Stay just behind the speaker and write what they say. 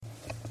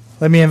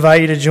Let me invite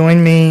you to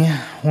join me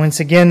once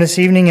again this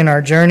evening in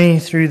our journey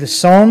through the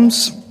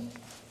Psalms,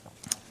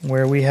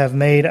 where we have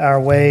made our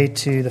way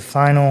to the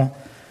final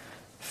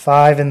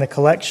 5 in the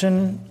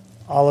collection,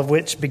 all of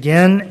which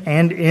begin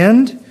and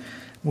end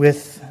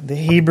with the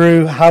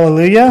Hebrew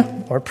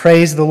Hallelujah, or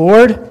Praise the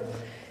Lord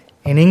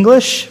in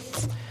English.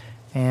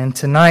 And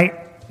tonight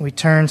we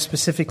turn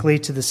specifically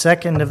to the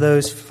second of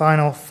those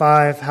final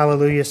 5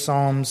 Hallelujah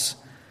Psalms,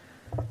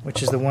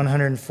 which is the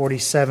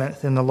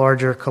 147th in the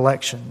larger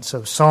collection.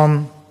 So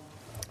Psalm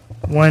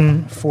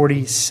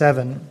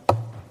 147.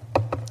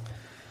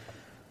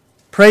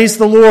 Praise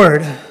the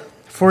Lord,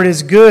 for it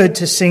is good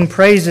to sing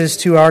praises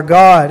to our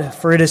God,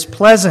 for it is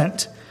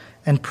pleasant,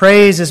 and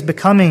praise is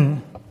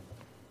becoming.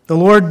 The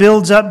Lord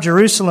builds up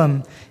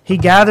Jerusalem. He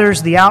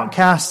gathers the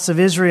outcasts of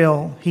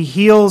Israel. He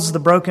heals the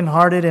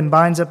brokenhearted and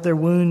binds up their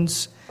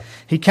wounds.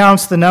 He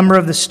counts the number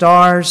of the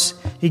stars.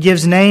 He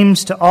gives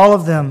names to all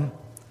of them.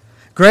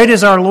 Great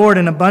is our Lord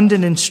and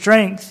abundant in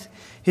strength.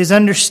 His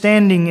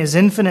understanding is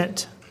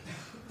infinite.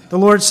 The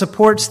Lord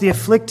supports the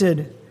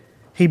afflicted.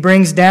 He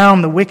brings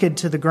down the wicked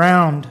to the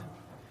ground.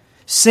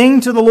 Sing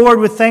to the Lord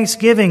with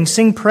thanksgiving.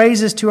 Sing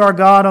praises to our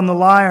God on the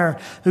lyre,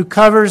 who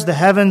covers the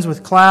heavens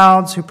with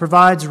clouds, who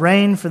provides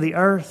rain for the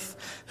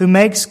earth, who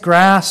makes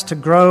grass to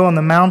grow on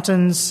the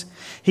mountains.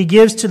 He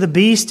gives to the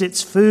beast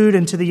its food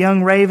and to the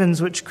young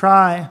ravens which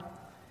cry.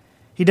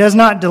 He does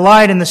not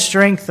delight in the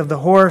strength of the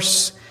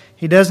horse.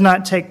 He does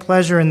not take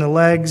pleasure in the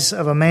legs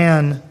of a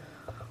man.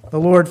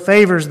 The Lord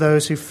favors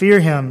those who fear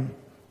him,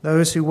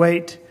 those who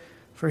wait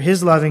for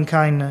his loving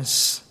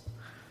kindness.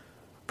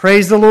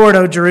 Praise the Lord,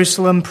 O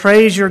Jerusalem.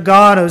 Praise your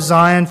God, O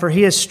Zion, for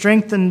he has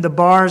strengthened the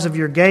bars of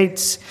your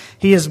gates.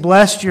 He has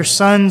blessed your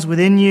sons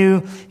within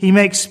you. He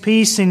makes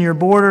peace in your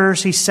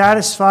borders. He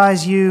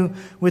satisfies you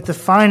with the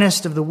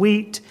finest of the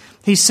wheat.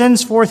 He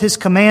sends forth his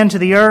command to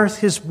the earth.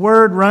 His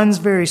word runs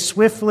very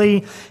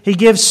swiftly. He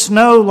gives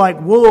snow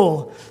like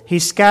wool. He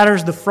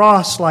scatters the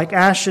frost like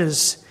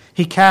ashes.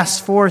 He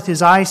casts forth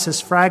his ice as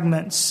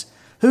fragments.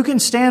 Who can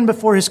stand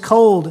before his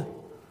cold?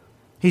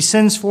 He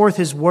sends forth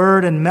his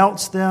word and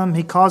melts them.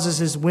 He causes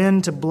his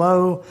wind to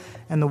blow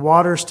and the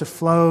waters to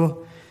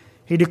flow.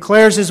 He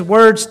declares his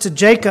words to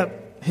Jacob,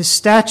 his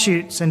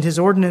statutes and his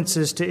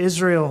ordinances to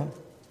Israel.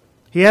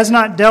 He has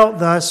not dealt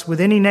thus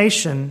with any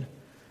nation,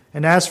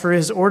 and as for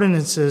his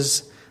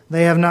ordinances,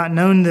 they have not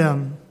known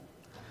them.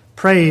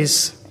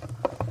 Praise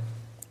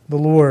the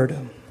Lord.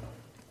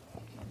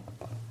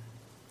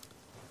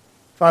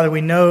 Father, we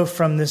know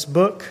from this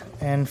book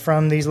and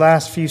from these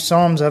last few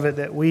psalms of it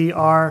that we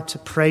are to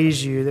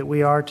praise you, that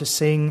we are to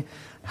sing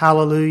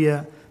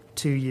hallelujah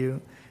to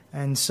you.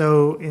 And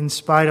so, in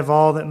spite of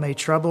all that may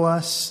trouble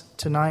us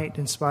tonight,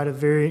 in spite of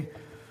very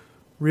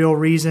real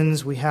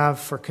reasons we have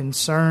for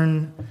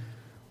concern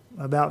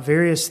about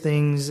various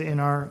things in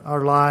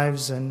our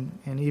lives and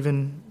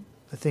even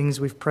the things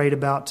we've prayed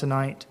about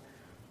tonight,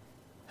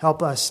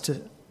 help us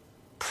to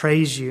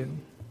praise you,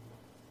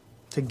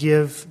 to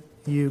give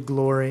you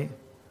glory.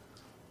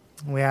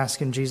 We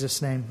ask in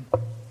Jesus' name.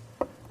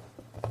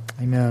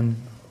 Amen.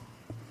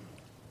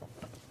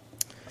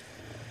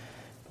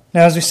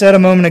 Now, as we said a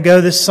moment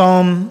ago, this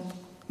psalm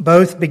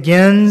both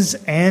begins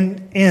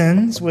and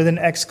ends with an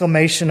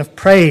exclamation of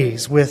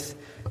praise, with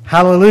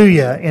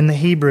hallelujah in the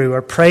Hebrew,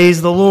 or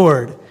praise the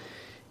Lord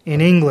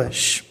in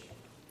English.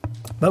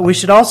 But we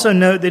should also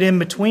note that in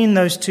between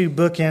those two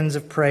bookends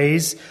of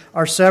praise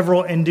are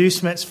several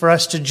inducements for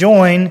us to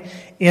join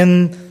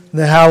in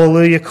the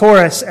hallelujah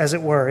chorus, as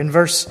it were. In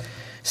verse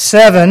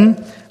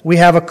 7, we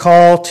have a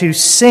call to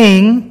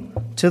sing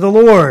to the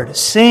Lord.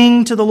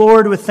 Sing to the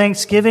Lord with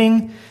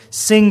thanksgiving.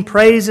 Sing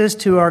praises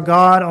to our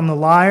God on the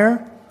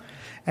lyre.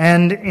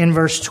 And in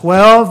verse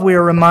 12, we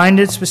are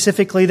reminded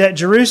specifically that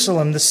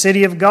Jerusalem, the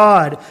city of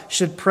God,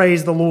 should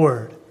praise the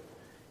Lord.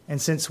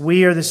 And since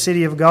we are the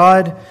city of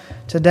God,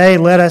 today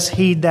let us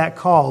heed that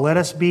call. Let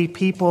us be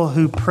people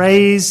who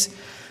praise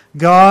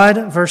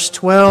God, verse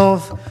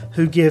 12,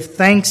 who give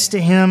thanks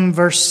to Him,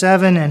 verse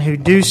 7, and who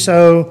do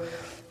so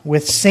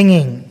with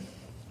singing.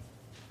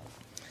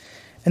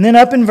 And then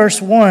up in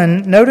verse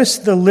 1, notice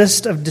the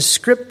list of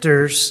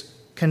descriptors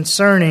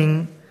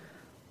concerning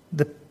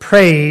the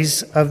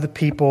praise of the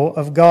people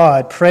of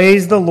God.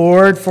 Praise the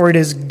Lord, for it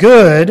is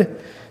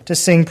good to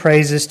sing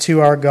praises to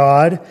our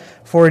God,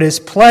 for it is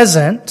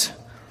pleasant,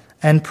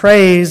 and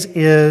praise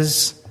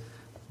is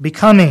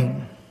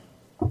becoming.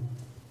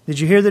 Did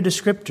you hear the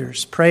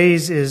descriptors?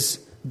 Praise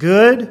is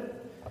good,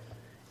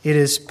 it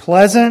is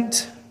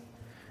pleasant,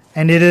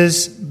 and it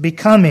is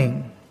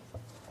becoming.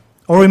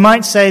 Or we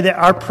might say that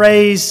our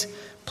praise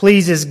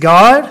pleases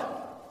God,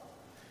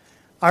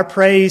 our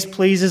praise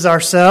pleases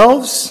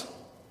ourselves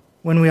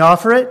when we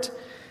offer it,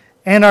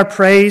 and our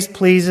praise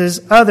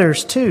pleases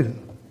others too.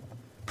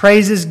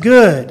 Praise is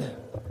good,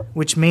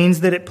 which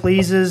means that it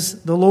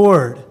pleases the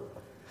Lord.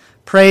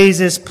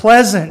 Praise is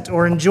pleasant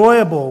or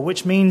enjoyable,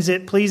 which means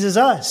it pleases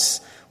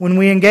us when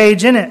we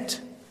engage in it.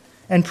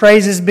 And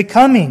praise is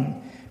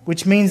becoming,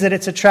 which means that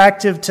it's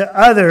attractive to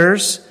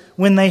others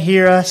when they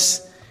hear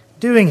us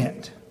doing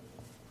it.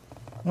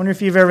 I wonder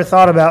if you've ever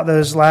thought about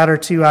those latter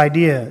two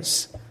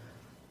ideas.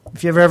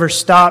 If you've ever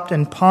stopped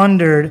and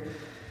pondered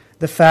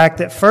the fact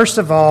that, first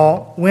of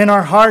all, when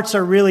our hearts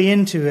are really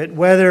into it,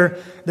 whether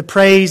the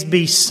praise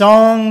be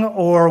song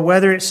or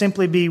whether it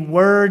simply be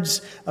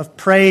words of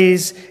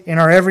praise in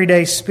our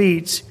everyday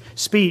speech,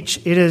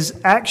 it is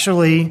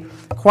actually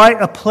quite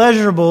a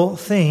pleasurable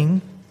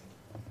thing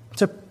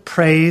to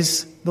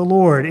praise the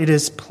Lord. It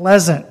is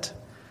pleasant,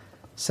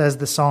 says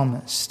the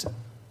psalmist.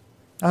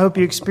 I hope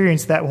you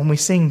experience that when we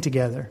sing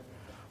together,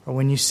 or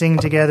when you sing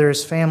together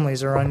as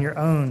families or on your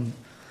own.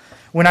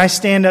 When I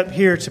stand up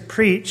here to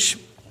preach,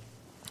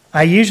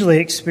 I usually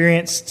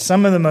experience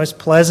some of the most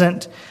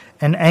pleasant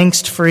and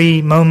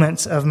angst-free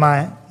moments of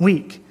my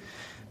week.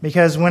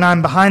 Because when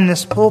I'm behind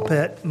this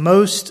pulpit,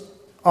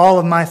 all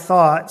of my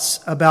thoughts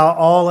about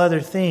all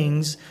other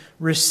things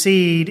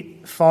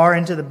recede far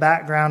into the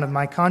background of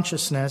my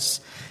consciousness,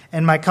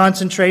 and my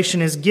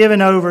concentration is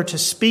given over to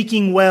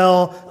speaking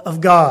well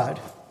of God.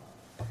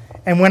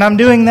 And when I'm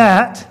doing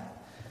that,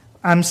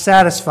 I'm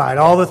satisfied.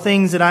 All the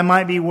things that I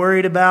might be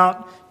worried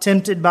about,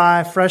 tempted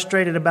by,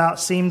 frustrated about,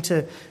 seem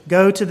to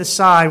go to the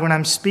side when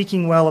I'm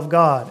speaking well of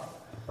God.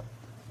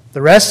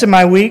 The rest of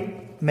my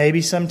week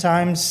maybe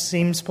sometimes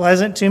seems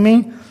pleasant to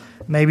me,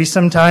 maybe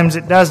sometimes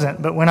it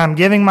doesn't. But when I'm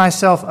giving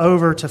myself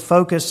over to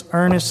focus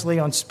earnestly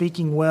on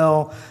speaking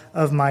well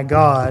of my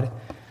God,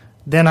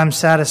 then I'm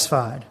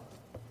satisfied.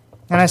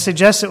 And I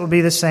suggest it will be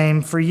the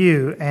same for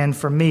you and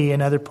for me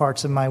in other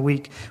parts of my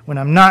week when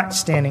I'm not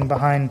standing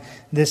behind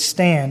this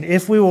stand.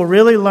 If we will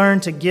really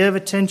learn to give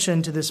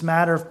attention to this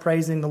matter of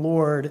praising the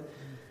Lord,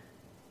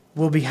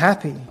 we'll be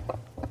happy.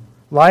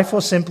 Life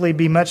will simply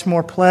be much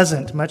more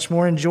pleasant, much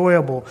more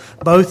enjoyable,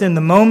 both in the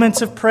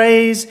moments of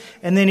praise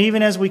and then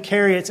even as we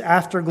carry its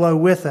afterglow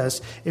with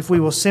us, if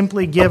we will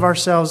simply give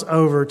ourselves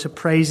over to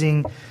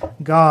praising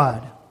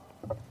God.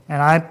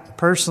 And I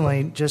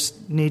personally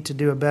just need to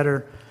do a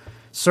better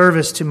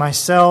service to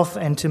myself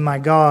and to my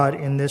God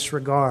in this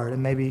regard,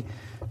 and maybe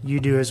you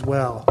do as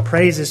well.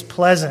 Praise is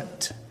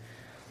pleasant.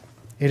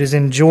 It is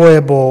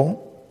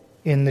enjoyable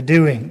in the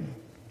doing.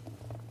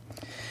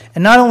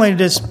 And not only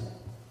does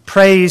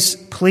praise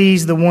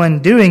please the one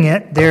doing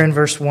it, there in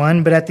verse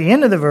 1, but at the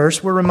end of the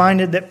verse, we're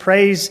reminded that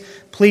praise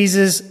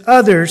pleases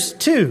others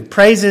too.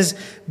 Praise is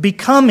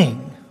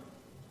becoming.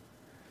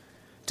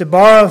 To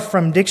borrow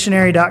from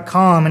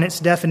dictionary.com and its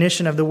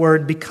definition of the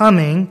word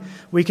becoming,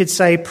 we could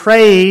say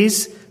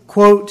praise,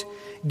 quote,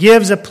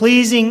 gives a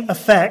pleasing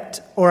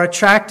effect or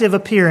attractive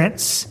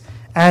appearance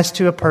as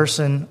to a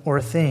person or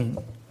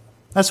thing.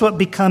 That's what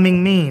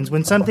becoming means.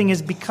 When something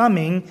is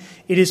becoming,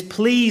 it is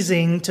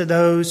pleasing to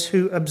those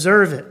who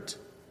observe it.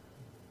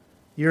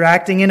 You're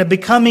acting in a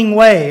becoming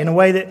way, in a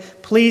way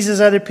that pleases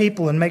other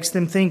people and makes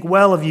them think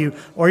well of you.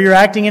 Or you're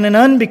acting in an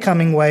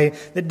unbecoming way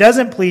that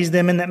doesn't please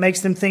them and that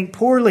makes them think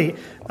poorly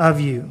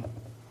of you.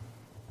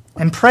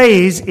 And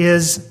praise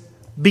is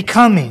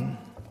becoming.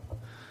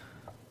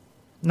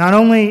 Not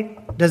only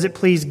does it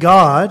please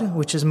God,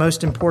 which is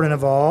most important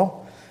of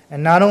all,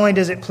 and not only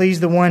does it please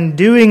the one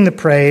doing the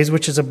praise,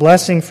 which is a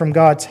blessing from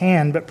God's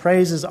hand, but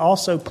praise is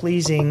also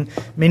pleasing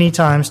many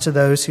times to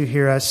those who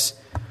hear us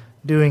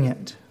doing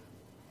it.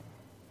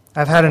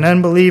 I've had an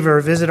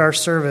unbeliever visit our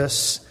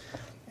service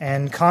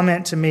and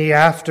comment to me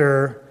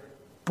after,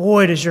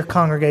 "Boy, does your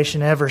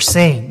congregation ever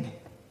sing."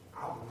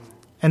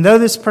 And though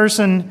this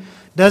person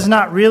does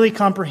not really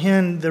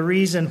comprehend the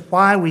reason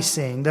why we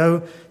sing,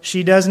 though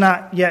she does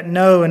not yet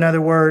know, in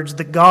other words,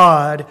 the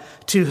God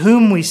to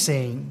whom we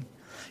sing,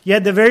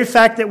 yet the very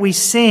fact that we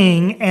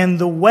sing and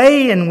the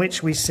way in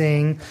which we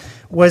sing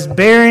was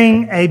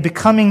bearing a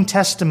becoming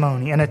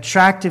testimony, an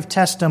attractive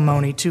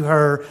testimony to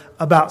her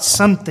about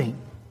something.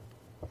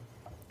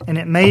 And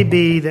it may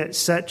be that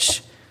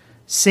such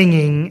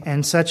singing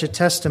and such a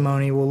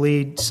testimony will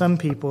lead some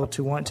people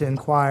to want to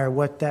inquire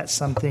what that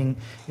something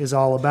is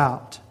all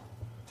about.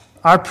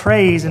 Our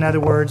praise, in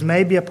other words,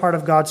 may be a part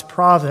of God's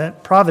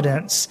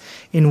providence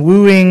in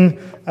wooing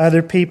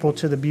other people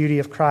to the beauty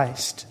of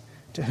Christ,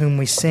 to whom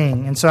we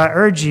sing. And so I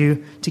urge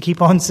you to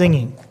keep on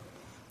singing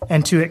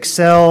and to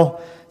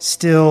excel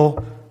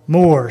still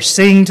more.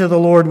 Sing to the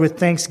Lord with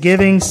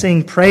thanksgiving.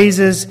 Sing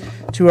praises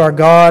to our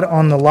God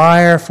on the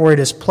lyre, for it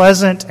is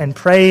pleasant, and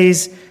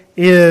praise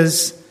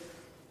is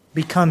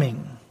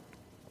becoming.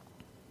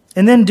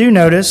 And then do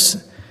notice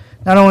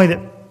not only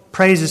that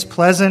praise is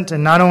pleasant,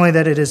 and not only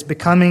that it is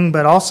becoming,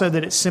 but also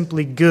that it's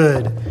simply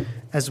good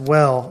as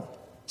well.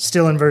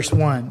 Still in verse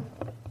 1.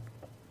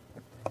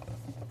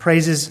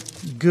 Praise is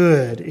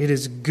good. It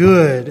is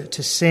good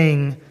to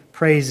sing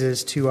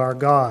praises to our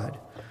God.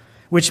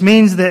 Which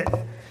means that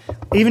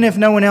even if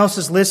no one else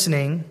is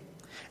listening,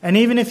 and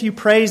even if you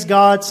praise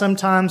God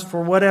sometimes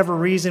for whatever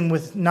reason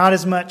with not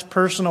as much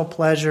personal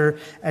pleasure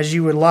as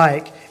you would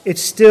like,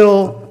 it's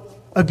still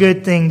a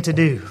good thing to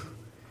do.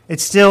 It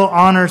still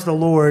honors the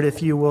Lord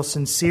if you will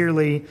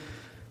sincerely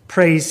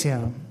praise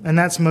Him. And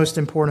that's most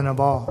important of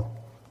all.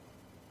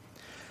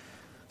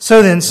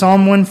 So then,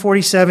 Psalm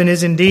 147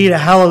 is indeed a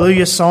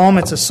hallelujah psalm.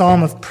 It's a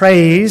psalm of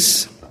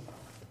praise.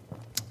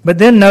 But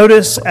then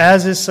notice,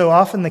 as is so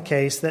often the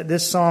case, that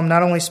this psalm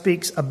not only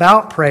speaks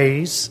about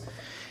praise,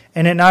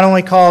 and it not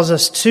only calls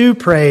us to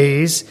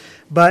praise,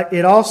 but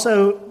it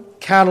also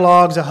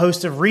catalogs a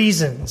host of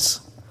reasons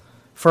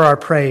for our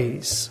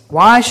praise.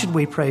 Why should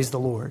we praise the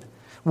Lord?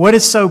 What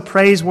is so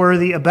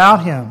praiseworthy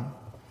about Him?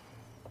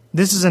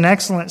 This is an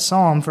excellent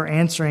psalm for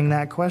answering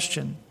that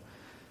question.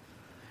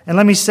 And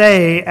let me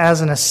say,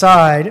 as an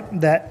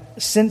aside,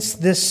 that since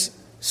this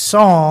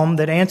psalm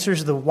that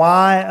answers the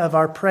why of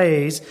our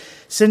praise,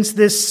 since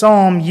this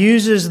psalm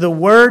uses the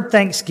word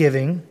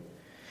thanksgiving,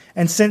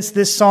 and since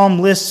this psalm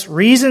lists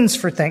reasons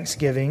for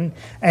thanksgiving,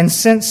 and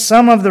since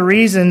some of the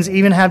reasons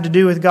even have to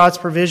do with God's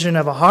provision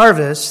of a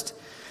harvest,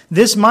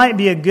 this might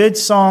be a good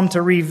psalm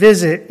to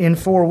revisit in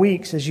 4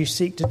 weeks as you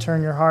seek to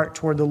turn your heart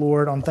toward the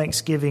Lord on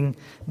Thanksgiving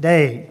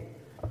Day.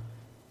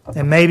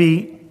 And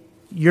maybe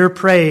your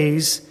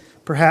praise,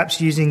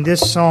 perhaps using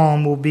this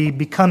psalm, will be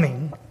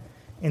becoming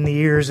in the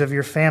ears of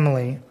your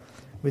family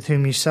with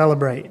whom you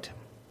celebrate.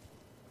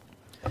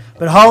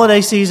 But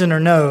holiday season or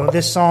no,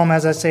 this psalm,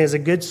 as I say, is a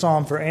good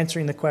psalm for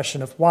answering the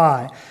question of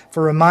why,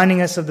 for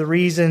reminding us of the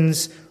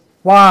reasons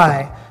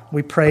why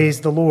we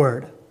praise the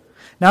Lord.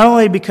 Not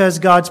only because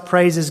God's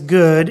praise is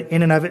good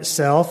in and of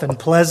itself and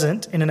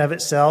pleasant in and of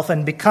itself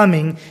and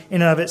becoming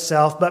in and of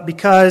itself, but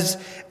because,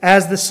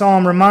 as the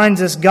psalm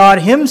reminds us, God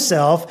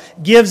Himself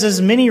gives us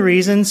many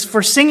reasons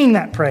for singing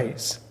that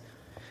praise.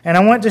 And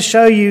I want to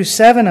show you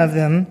 7 of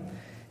them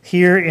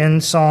here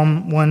in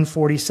Psalm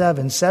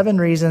 147. 7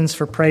 reasons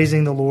for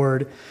praising the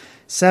Lord.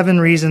 7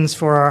 reasons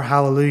for our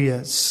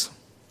hallelujahs.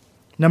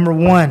 Number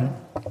 1,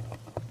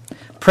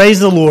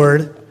 praise the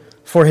Lord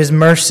for His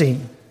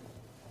mercy.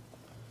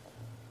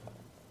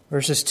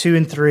 Verses 2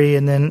 and 3,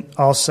 and then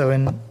also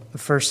in the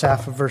first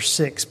half of verse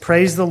 6.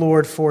 Praise the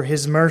Lord for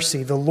His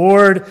mercy. The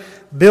Lord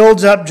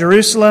builds up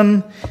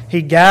Jerusalem.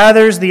 He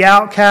gathers the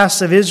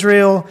outcasts of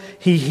Israel.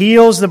 He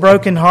heals the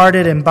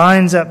brokenhearted and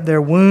binds up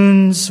their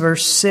wounds.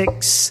 Verse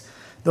 6.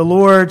 The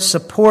Lord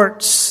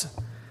supports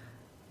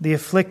the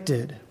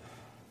afflicted.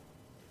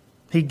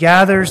 He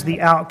gathers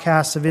the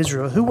outcasts of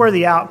Israel. Who were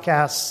the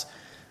outcasts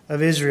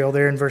of Israel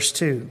there in verse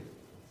 2?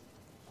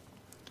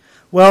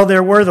 Well,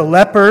 there were the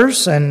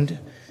lepers and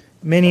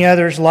many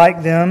others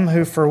like them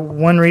who, for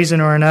one reason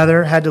or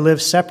another, had to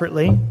live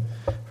separately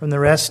from the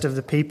rest of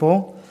the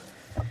people.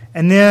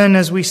 And then,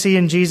 as we see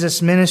in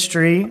Jesus'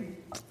 ministry,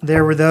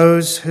 there were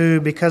those who,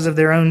 because of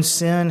their own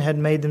sin, had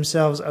made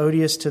themselves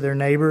odious to their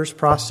neighbors,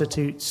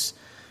 prostitutes,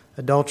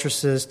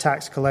 adulteresses,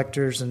 tax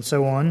collectors, and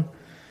so on.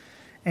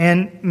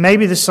 And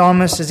maybe the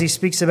psalmist, as he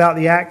speaks about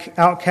the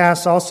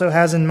outcasts, also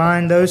has in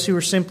mind those who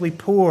were simply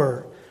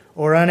poor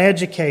or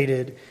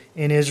uneducated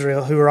in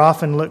Israel, who are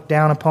often looked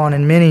down upon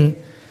in many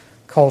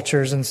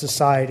cultures and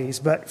societies.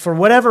 But for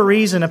whatever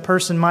reason a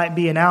person might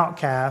be an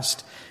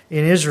outcast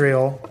in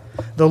Israel,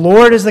 the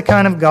Lord is the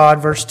kind of God,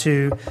 verse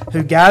 2,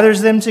 who gathers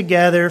them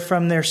together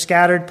from their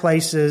scattered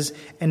places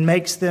and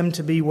makes them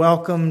to be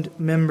welcomed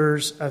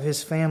members of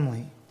His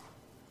family.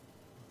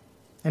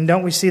 And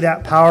don't we see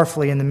that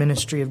powerfully in the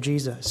ministry of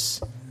Jesus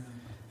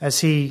as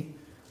He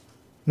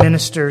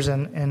ministers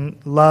and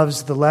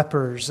loves the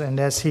lepers, and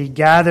as He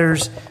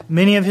gathers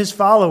many of His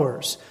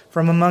followers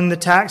from among the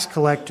tax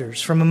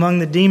collectors, from among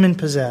the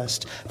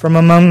demon-possessed, from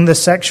among the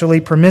sexually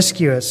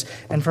promiscuous,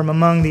 and from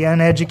among the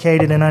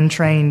uneducated and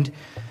untrained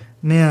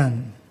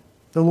men.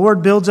 The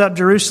Lord builds up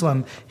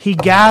Jerusalem. He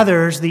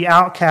gathers the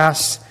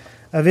outcasts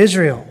of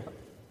Israel.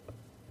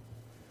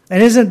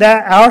 And isn't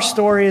that our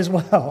story as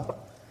well?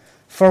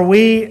 For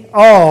we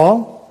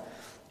all,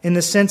 in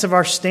the sense of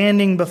our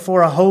standing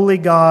before a holy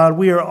God,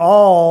 we are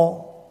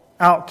all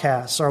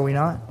outcasts, are we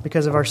not?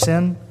 Because of our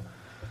sin.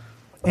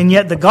 And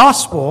yet the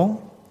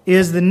gospel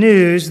is the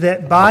news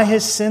that by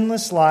His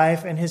sinless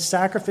life and His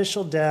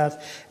sacrificial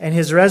death and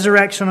His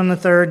resurrection on the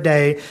third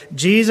day,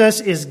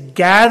 Jesus is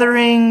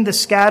gathering the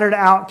scattered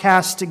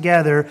outcasts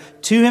together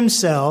to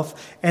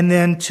Himself and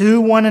then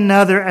to one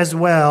another as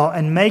well,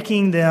 and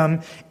making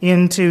them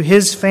into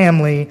His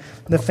family,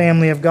 the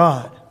family of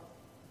God.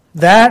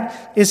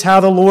 That is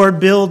how the Lord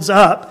builds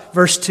up,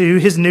 verse 2,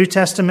 His New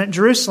Testament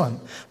Jerusalem,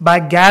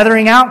 by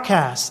gathering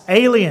outcasts,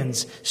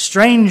 aliens,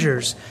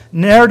 strangers,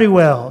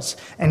 ne'er-do-wells,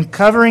 and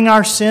covering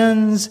our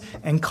sins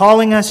and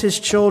calling us His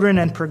children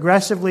and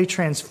progressively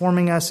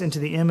transforming us into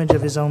the image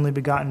of His only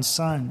begotten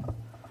Son.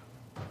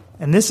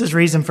 And this is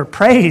reason for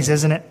praise,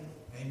 isn't it?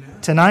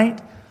 Amen.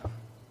 Tonight?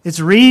 It's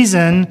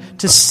reason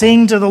to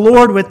sing to the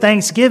Lord with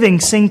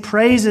thanksgiving, sing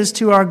praises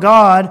to our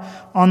God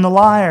on the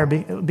lyre,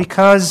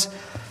 because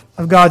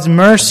of God's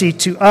mercy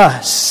to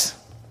us,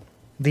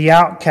 the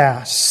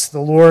outcasts. The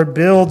Lord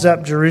builds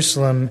up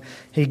Jerusalem.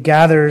 He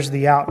gathers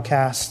the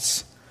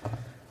outcasts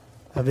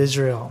of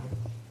Israel.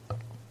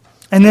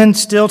 And then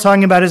still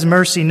talking about His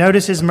mercy,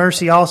 notice His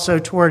mercy also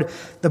toward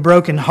the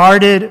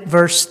brokenhearted,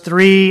 verse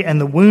 3, and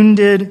the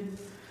wounded,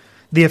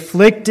 the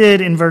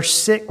afflicted in verse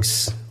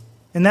 6.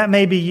 And that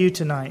may be you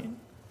tonight.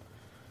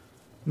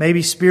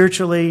 Maybe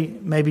spiritually,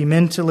 maybe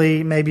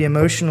mentally, maybe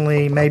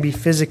emotionally, maybe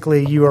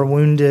physically, you are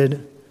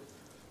wounded,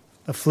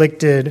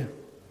 afflicted,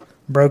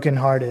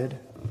 brokenhearted.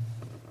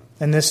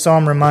 And this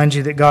psalm reminds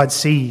you that God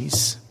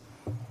sees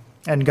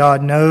and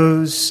God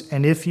knows.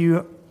 And if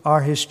you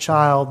are His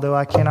child, though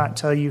I cannot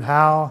tell you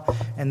how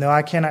and though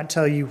I cannot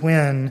tell you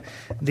when,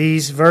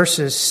 these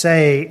verses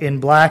say in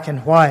black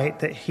and white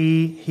that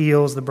He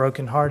heals the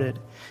brokenhearted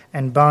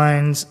and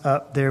binds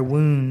up their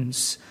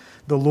wounds.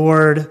 The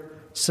Lord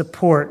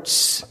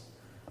supports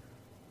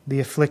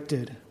the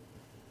afflicted.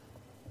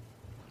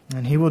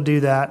 And He will do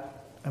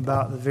that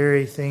about the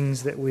very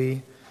things that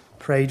we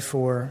prayed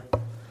for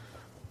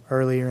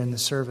earlier in the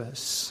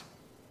service.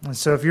 And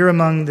so if you're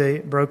among the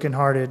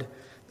brokenhearted,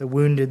 the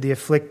wounded, the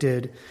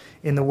afflicted,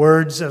 in the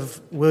words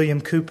of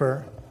William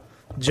Cooper,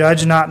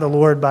 judge not the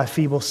Lord by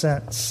feeble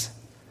sense,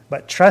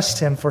 but trust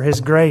Him for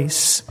His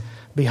grace.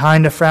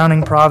 Behind a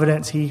frowning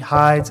providence, He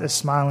hides a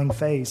smiling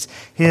face.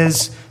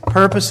 His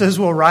purposes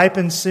will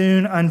ripen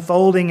soon,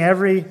 unfolding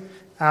every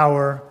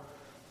hour.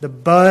 The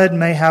bud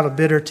may have a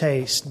bitter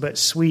taste, but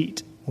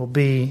sweet will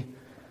be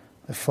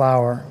the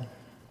flower.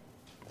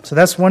 So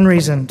that's one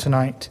reason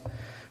tonight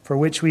for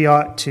which we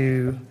ought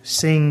to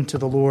sing to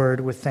the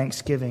Lord with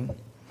thanksgiving.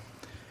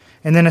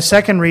 And then a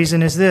second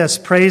reason is this: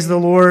 praise the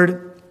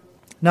Lord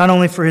not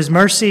only for His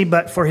mercy,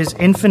 but for His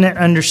infinite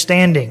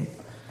understanding.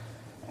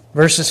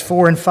 Verses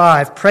 4 and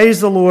 5, praise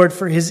the Lord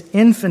for His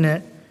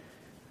infinite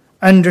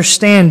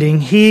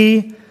understanding.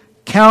 He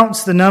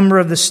counts the number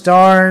of the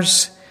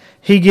stars.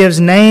 He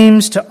gives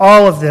names to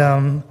all of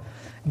them.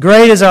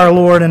 Great is our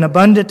Lord and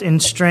abundant in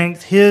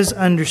strength. His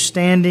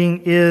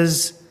understanding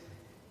is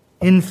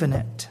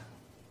infinite.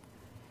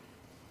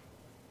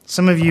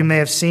 Some of you may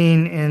have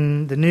seen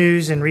in the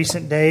news in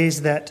recent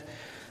days that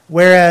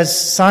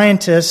whereas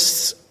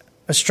scientists,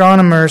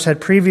 astronomers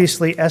had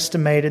previously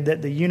estimated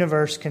that the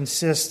universe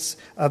consists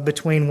of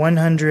between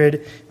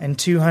 100 and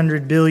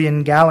 200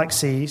 billion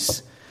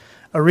galaxies,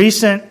 a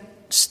recent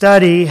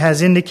study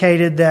has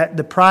indicated that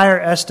the prior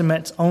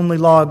estimates only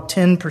logged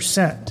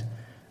 10%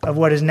 of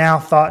what is now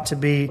thought to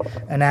be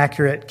an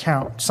accurate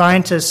count.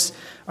 Scientists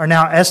are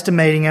now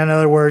estimating, in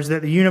other words,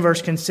 that the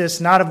universe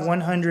consists not of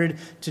 100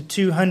 to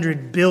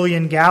 200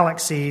 billion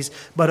galaxies,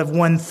 but of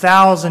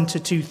 1,000 to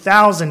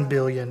 2,000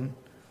 billion,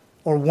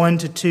 or 1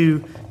 to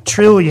 2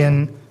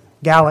 trillion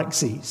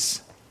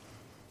galaxies.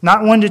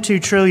 Not 1 to 2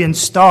 trillion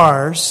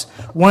stars,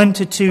 1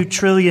 to 2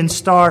 trillion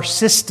star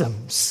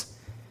systems,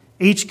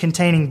 each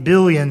containing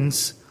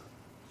billions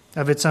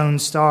of its own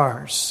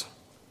stars.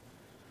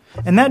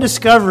 And that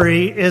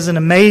discovery is an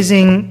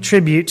amazing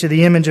tribute to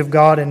the image of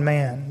God in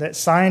man, that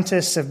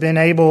scientists have been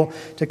able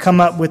to come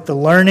up with the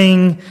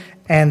learning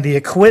and the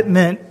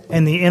equipment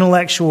and the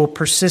intellectual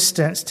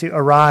persistence to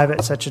arrive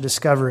at such a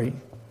discovery.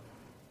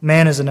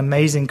 Man is an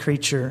amazing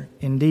creature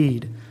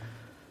indeed.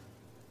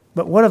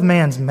 But what of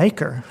man's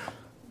maker?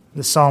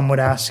 The psalm would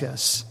ask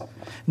us.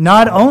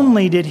 Not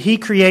only did He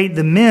create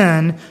the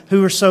men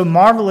who were so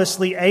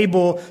marvelously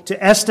able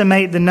to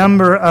estimate the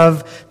number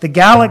of the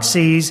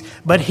galaxies,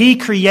 but He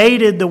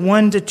created the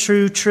 1 to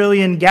 2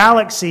 trillion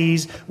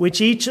galaxies, with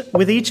each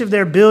of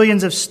their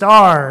billions of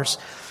stars.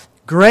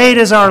 Great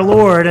is our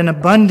Lord and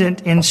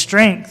abundant in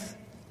strength.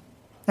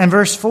 And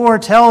verse 4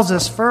 tells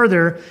us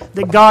further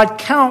that God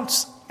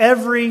counts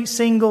every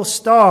single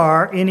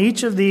star in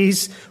each of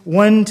these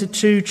 1 to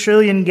 2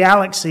 trillion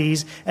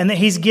galaxies, and that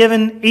He's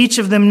given each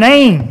of them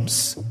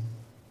names.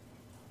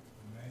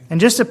 And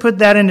just to put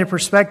that into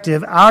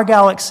perspective, our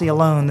galaxy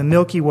alone, the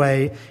Milky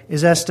Way,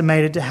 is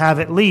estimated to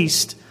have at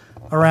least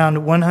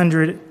around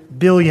 100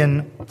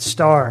 billion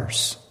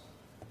stars.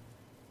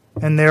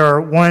 And there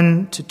are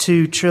 1 to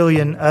 2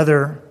 trillion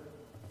other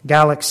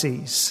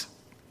galaxies.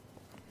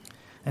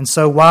 And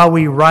so while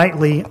we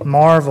rightly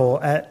marvel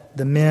at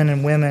the men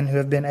and women who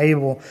have been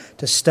able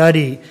to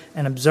study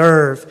and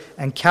observe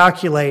and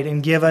calculate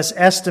and give us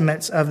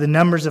estimates of the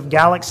numbers of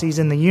galaxies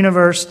in the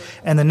universe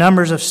and the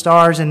numbers of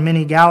stars in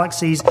many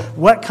galaxies,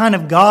 what kind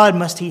of God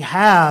must He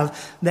have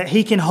that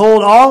He can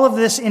hold all of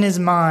this in His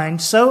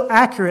mind so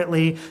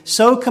accurately,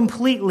 so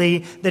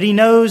completely, that He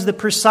knows the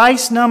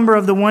precise number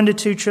of the 1 to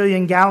 2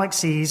 trillion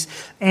galaxies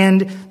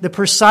and the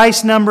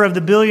precise number of the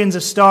billions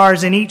of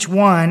stars in each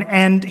one,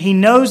 and He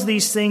knows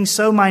these things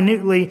so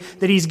minutely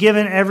that He's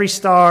given every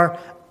star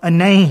a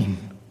name.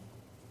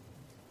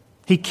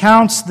 He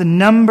counts the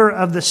number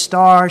of the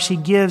stars. He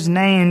gives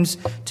names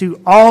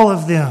to all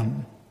of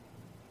them.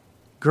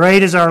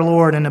 Great is our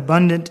Lord and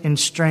abundant in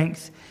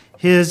strength.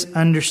 His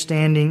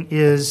understanding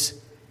is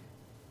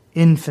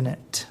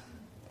infinite.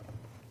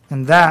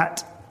 And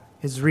that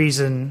is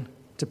reason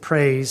to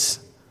praise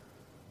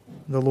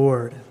the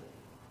Lord.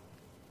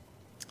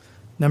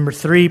 Number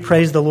 3,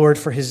 praise the Lord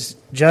for His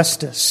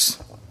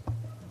justice.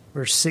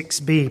 Verse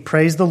 6b,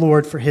 praise the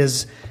Lord for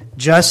His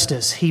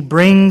justice. He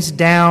brings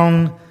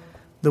down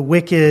the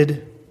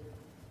wicked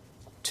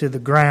to the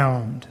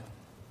ground.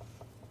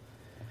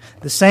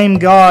 The same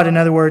God, in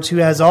other words, who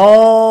has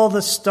all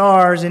the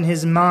stars in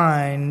His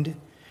mind,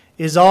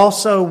 is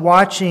also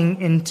watching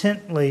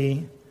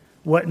intently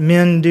what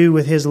men do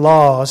with His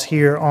laws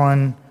here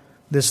on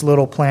this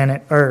little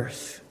planet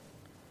Earth.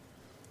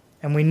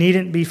 And we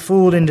needn't be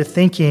fooled into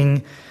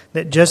thinking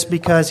that just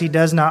because he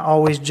does not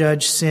always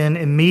judge sin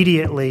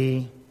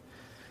immediately,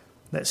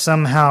 that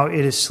somehow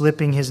it is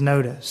slipping his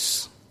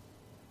notice.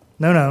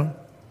 No.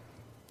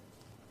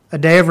 A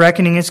day of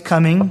reckoning is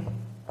coming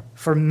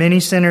for many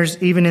sinners,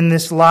 even in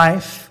this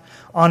life,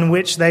 on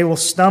which they will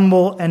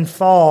stumble and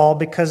fall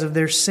because of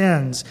their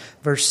sins.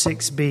 Verse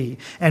 6b.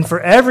 And for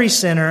every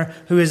sinner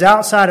who is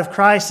outside of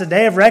Christ, a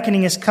day of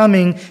reckoning is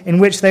coming in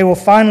which they will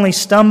finally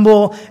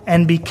stumble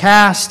and be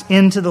cast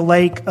into the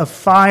lake of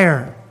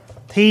fire.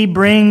 He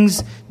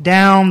brings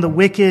down the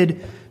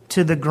wicked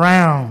to the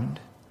ground.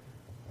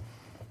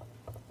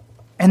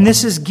 And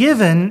this is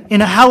given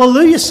in a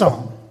hallelujah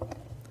psalm.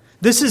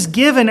 This is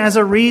given as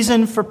a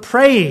reason for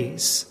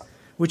praise,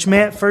 which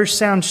may at first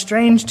sound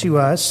strange to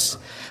us.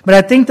 But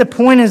I think the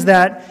point is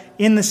that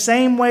in the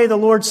same way the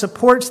Lord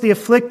supports the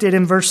afflicted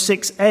in verse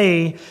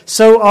 6a,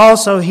 so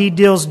also He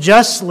deals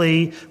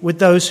justly with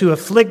those who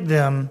afflict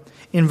them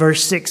in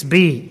verse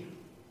 6b.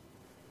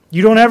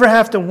 You don't ever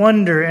have to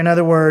wonder, in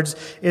other words,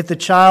 if the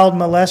child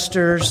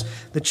molesters,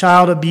 the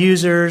child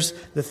abusers,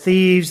 the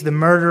thieves, the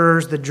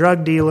murderers, the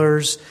drug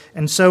dealers,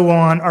 and so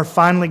on are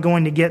finally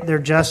going to get their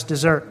just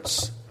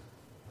deserts.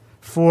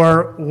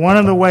 For one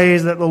of the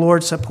ways that the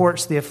Lord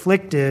supports the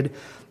afflicted,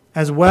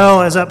 as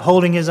well as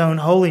upholding His own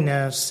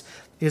holiness,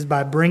 is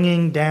by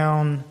bringing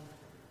down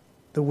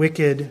the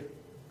wicked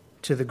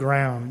to the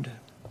ground.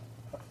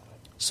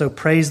 So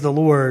praise the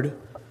Lord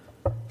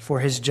for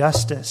His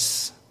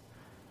justice.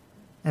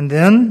 And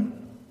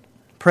then,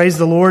 praise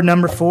the Lord,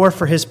 number 4,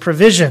 for His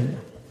provision.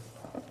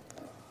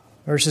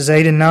 Verses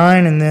 8 and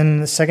 9, and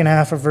then the second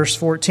half of verse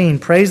 14.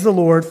 Praise the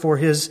Lord for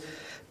His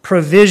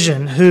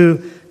provision,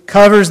 who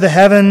covers the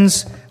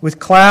heavens with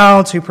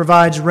clouds, who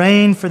provides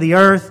rain for the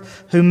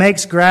earth, who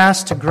makes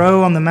grass to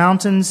grow on the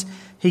mountains.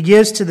 He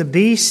gives to the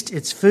beast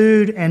its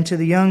food, and to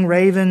the young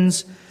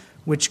ravens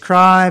which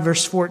cry.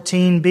 Verse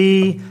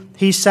 14b,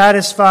 He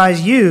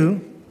satisfies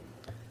you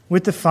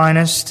with the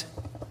finest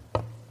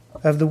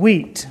of the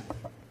wheat.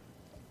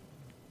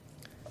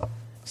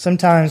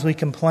 Sometimes we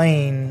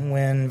complain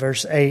when,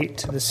 verse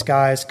 8, the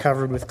sky is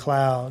covered with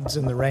clouds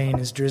and the rain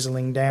is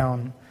drizzling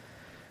down.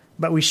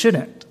 But we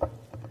shouldn't.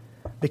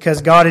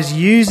 Because God is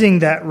using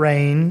that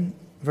rain,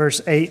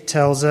 verse 8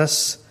 tells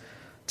us,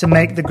 to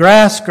make the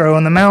grass grow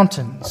on the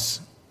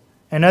mountains.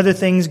 And other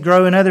things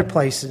grow in other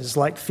places,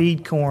 like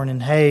feed corn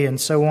and hay and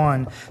so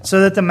on,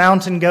 so that the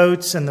mountain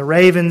goats and the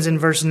ravens in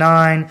verse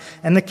 9,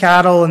 and the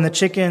cattle and the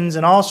chickens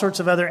and all sorts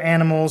of other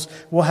animals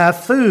will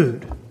have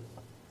food.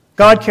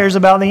 God cares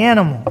about the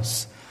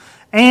animals.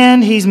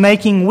 And He's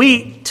making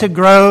wheat to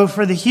grow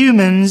for the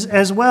humans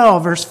as well,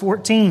 verse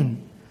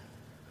 14.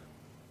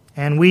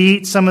 And we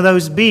eat some of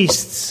those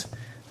beasts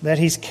that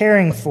He's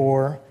caring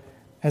for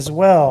as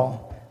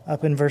well,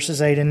 up in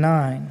verses 8 and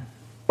 9.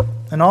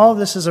 And all of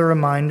this is a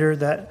reminder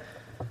that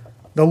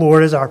the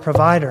Lord is our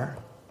provider,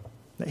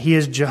 that He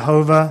is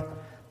Jehovah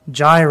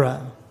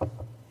Jireh.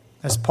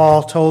 As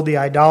Paul told the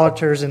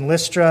idolaters in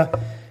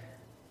Lystra,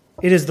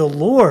 it is the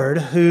Lord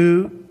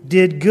who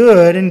did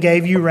good and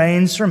gave you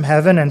rains from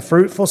heaven and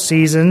fruitful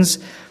seasons,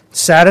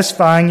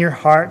 satisfying your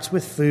hearts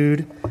with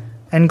food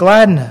and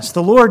gladness.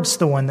 The Lord's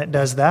the one that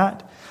does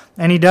that.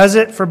 And He does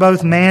it for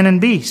both man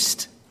and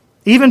beast.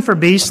 Even for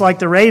beasts like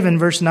the raven,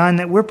 verse 9,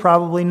 that we're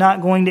probably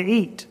not going to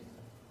eat.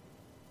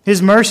 His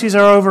mercies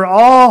are over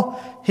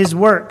all His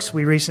works,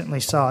 we recently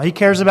saw. He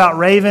cares about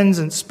ravens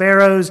and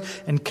sparrows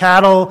and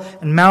cattle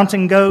and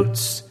mountain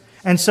goats,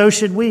 and so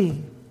should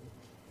we.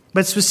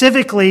 But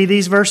specifically,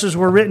 these verses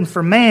were written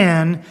for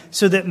man,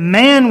 so that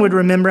man would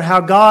remember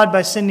how God,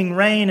 by sending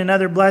rain and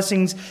other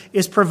blessings,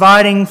 is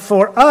providing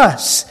for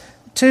us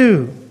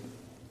too.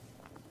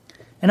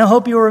 And I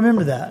hope you'll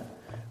remember that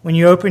when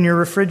you open your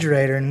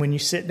refrigerator and when you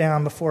sit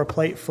down before a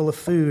plate full of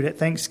food at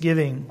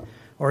Thanksgiving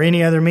or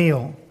any other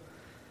meal.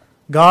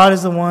 God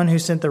is the one who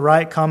sent the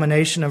right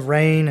combination of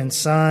rain and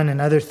sun and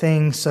other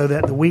things so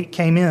that the wheat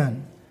came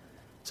in,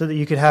 so that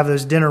you could have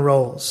those dinner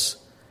rolls,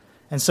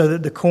 and so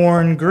that the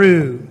corn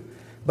grew,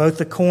 both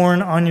the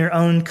corn on your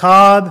own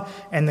cob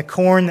and the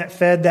corn that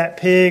fed that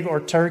pig or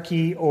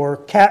turkey or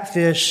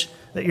catfish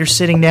that you're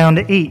sitting down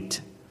to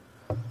eat.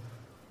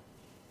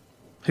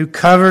 Who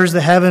covers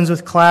the heavens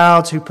with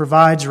clouds, who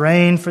provides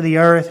rain for the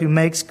earth, who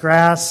makes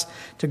grass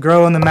to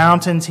grow on the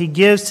mountains. He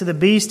gives to the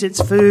beast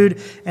its food,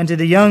 and to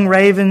the young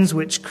ravens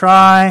which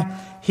cry.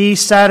 He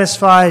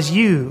satisfies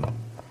you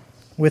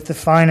with the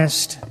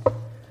finest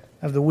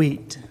of the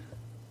wheat.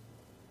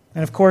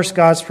 And of course,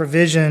 God's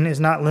provision is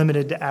not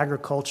limited to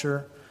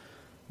agriculture,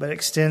 but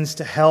extends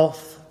to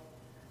health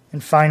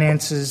and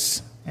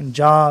finances and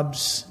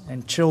jobs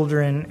and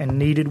children and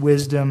needed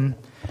wisdom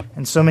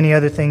and so many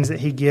other things that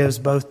He gives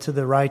both to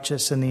the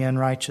righteous and the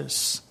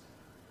unrighteous.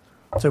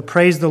 So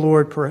praise the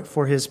Lord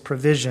for His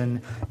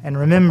provision. And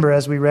remember,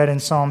 as we read in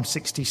Psalm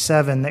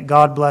 67, that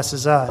God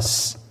blesses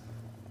us.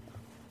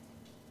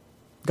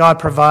 God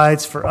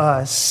provides for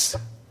us.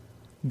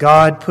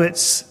 God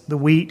puts the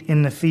wheat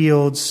in the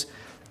fields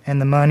and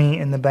the money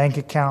in the bank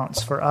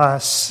accounts for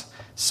us,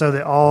 so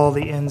that all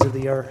the ends of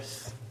the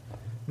earth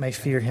may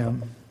fear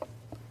Him.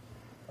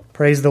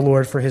 Praise the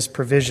Lord for his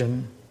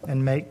provision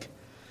and make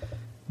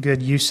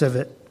good use of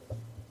it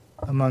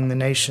among the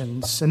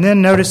nations. And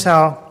then notice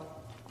how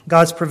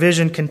God's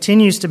provision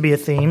continues to be a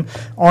theme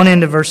on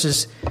into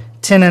verses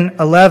 10 and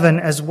 11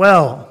 as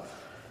well.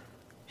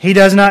 He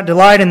does not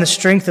delight in the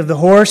strength of the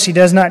horse. He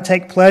does not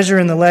take pleasure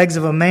in the legs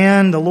of a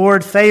man. The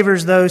Lord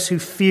favors those who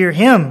fear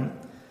him,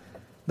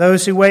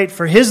 those who wait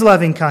for his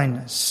loving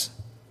kindness.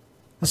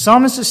 The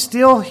psalmist is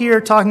still here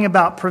talking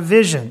about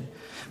provision.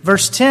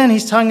 Verse 10,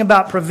 he's talking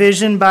about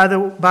provision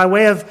by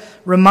way of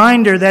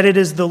reminder that it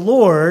is the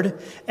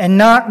Lord and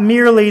not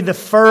merely the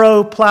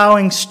furrow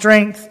plowing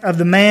strength of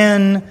the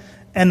man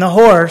and the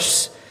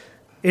horse.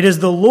 It is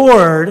the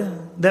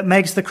Lord that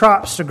makes the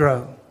crops to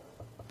grow.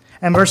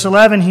 And verse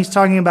 11, he's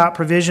talking about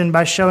provision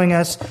by showing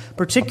us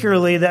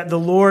particularly that the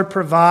Lord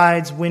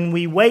provides when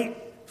we wait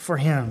for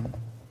him.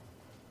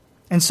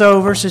 And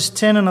so verses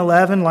 10 and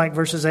 11, like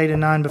verses 8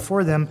 and 9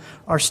 before them,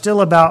 are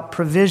still about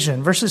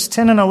provision. Verses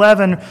 10 and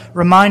 11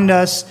 remind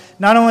us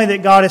not only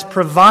that God is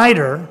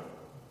provider,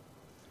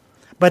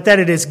 but that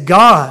it is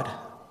God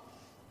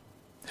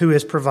who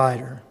is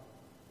provider,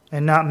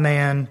 and not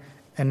man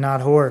and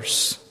not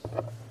horse.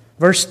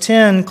 Verse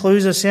 10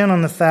 clues us in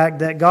on the fact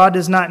that God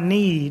does not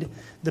need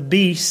the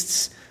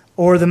beasts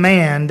or the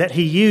man that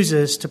he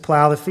uses to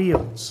plow the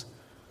fields.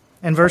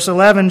 And verse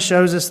 11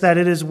 shows us that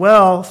it is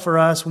well for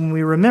us when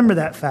we remember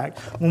that fact.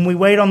 When we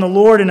wait on the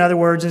Lord, in other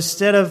words,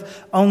 instead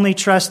of only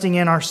trusting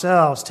in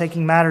ourselves,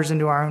 taking matters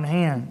into our own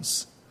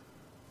hands.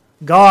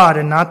 God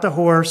and not the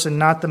horse and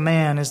not the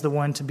man is the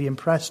one to be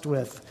impressed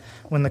with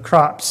when the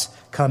crops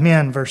come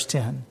in, verse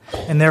 10.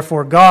 And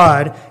therefore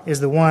God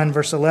is the one,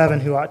 verse 11,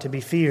 who ought to be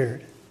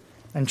feared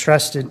and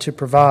trusted to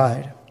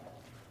provide.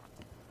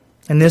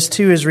 And this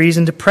too is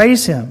reason to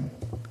praise him.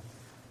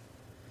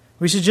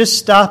 We should just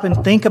stop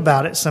and think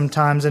about it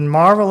sometimes and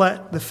marvel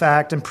at the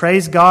fact and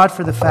praise God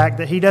for the fact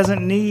that he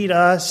doesn't need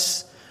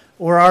us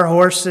or our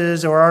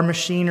horses or our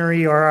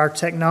machinery or our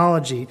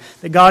technology.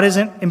 That God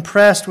isn't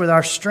impressed with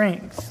our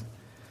strength.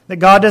 That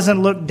God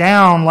doesn't look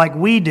down like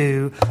we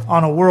do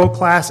on a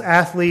world-class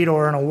athlete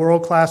or on a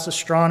world-class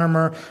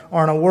astronomer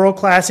or on a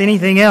world-class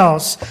anything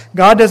else.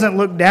 God doesn't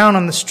look down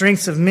on the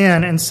strengths of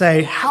men and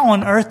say, how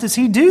on earth does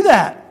he do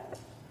that?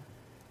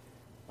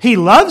 He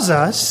loves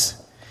us.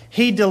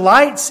 He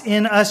delights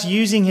in us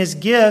using his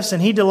gifts, and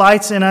he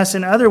delights in us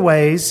in other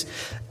ways.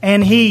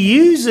 And he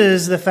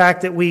uses the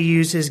fact that we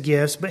use his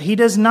gifts, but he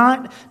does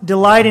not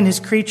delight in his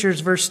creatures,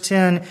 verse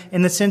 10,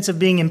 in the sense of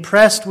being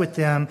impressed with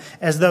them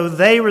as though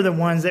they were the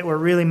ones that were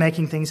really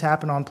making things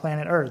happen on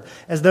planet Earth.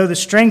 As though the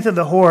strength of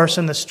the horse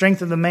and the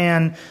strength of the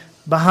man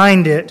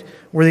behind it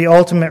were the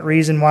ultimate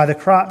reason why the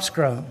crops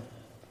grow.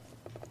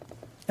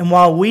 And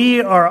while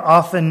we are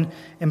often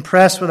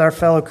impressed with our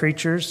fellow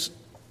creatures,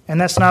 and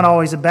that's not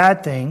always a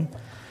bad thing,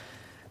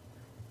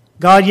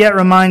 God yet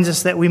reminds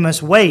us that we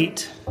must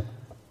wait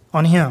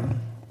on him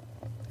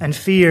and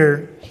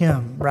fear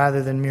him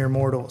rather than mere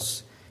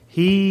mortals.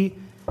 He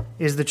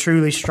is the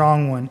truly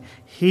strong one.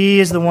 He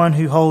is the one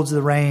who holds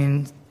the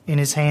rain in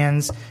his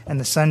hands and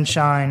the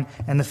sunshine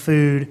and the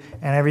food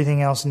and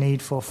everything else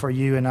needful for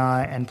you and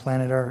I and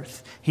planet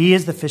Earth. He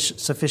is the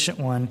sufficient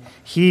one.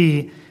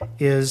 He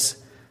is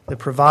the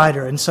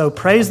provider. And so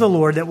praise the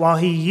Lord that while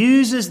he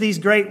uses these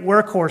great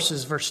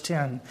workhorses, verse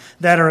 10,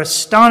 that are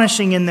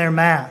astonishing in their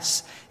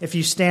mass if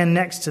you stand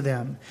next to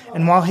them,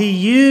 and while he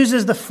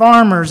uses the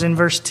farmers in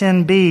verse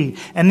 10b,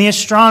 and the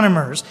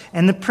astronomers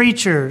and the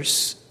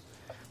preachers,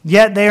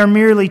 yet they are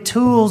merely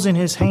tools in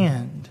his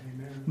hand.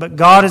 But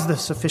God is the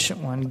sufficient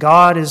one.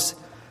 God is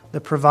the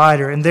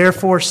provider. And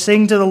therefore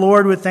sing to the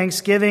Lord with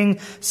thanksgiving.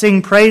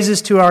 Sing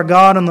praises to our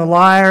God on the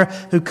lyre,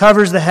 who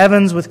covers the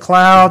heavens with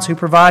clouds, who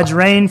provides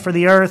rain for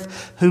the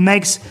earth, who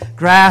makes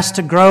grass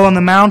to grow on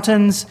the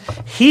mountains.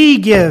 He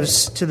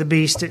gives to the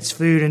beast its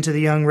food and to the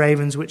young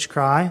ravens which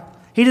cry.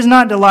 He does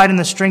not delight in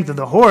the strength of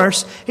the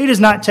horse. He does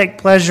not take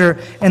pleasure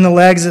in the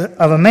legs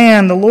of a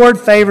man. The Lord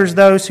favors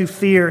those who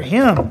fear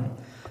him,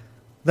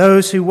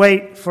 those who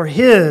wait for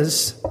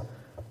his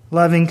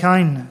loving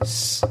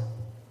kindness.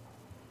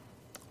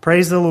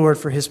 Praise the Lord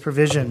for his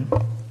provision.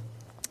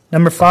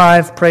 Number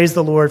 5, praise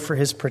the Lord for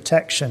his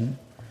protection.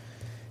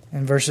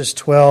 In verses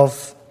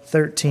 12,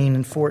 13,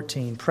 and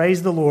 14.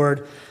 Praise the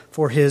Lord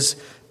for his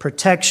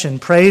protection.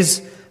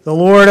 Praise the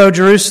Lord, O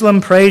Jerusalem.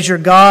 Praise your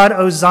God,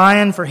 O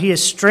Zion, for he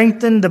has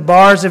strengthened the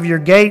bars of your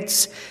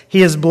gates.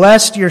 He has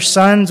blessed your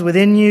sons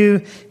within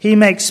you. He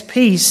makes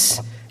peace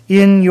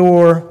in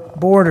your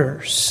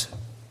borders.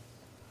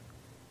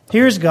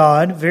 Here's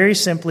God, very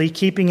simply,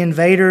 keeping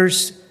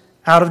invaders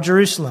out of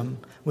Jerusalem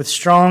with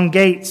strong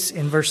gates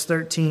in verse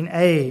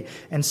 13a,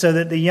 and so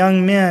that the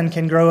young men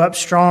can grow up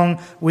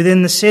strong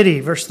within the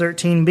city, verse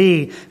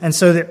 13b, and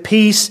so that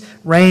peace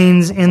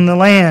reigns in the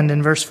land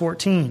in verse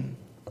 14.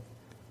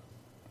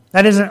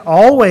 That isn't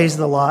always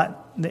the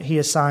lot that he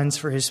assigns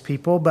for his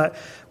people, but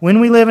when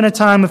we live in a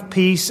time of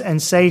peace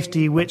and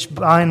safety, which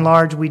by and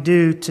large we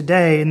do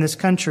today in this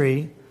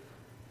country,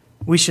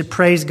 we should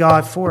praise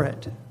God for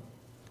it.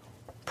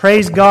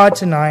 Praise God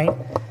tonight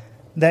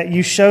that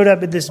you showed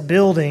up at this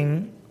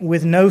building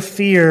with no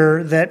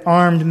fear that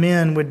armed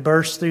men would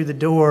burst through the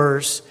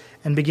doors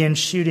and begin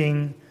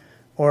shooting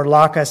or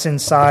lock us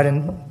inside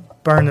and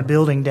burn the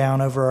building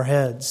down over our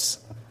heads.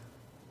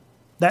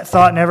 That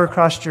thought never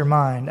crossed your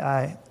mind,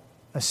 I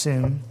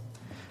assume.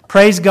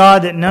 Praise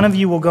God that none of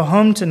you will go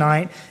home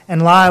tonight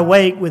and lie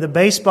awake with a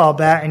baseball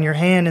bat in your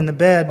hand in the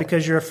bed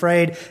because you're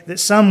afraid that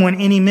someone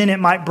any minute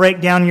might break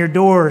down your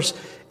doors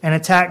and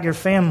attack your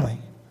family.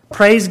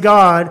 Praise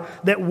God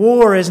that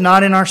war is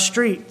not in our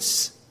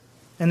streets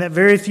and that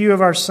very few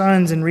of our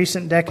sons in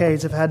recent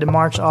decades have had to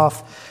march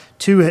off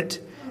to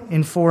it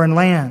in foreign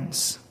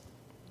lands.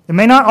 It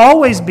may not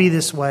always be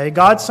this way.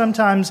 God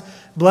sometimes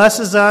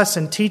blesses us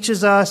and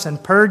teaches us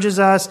and purges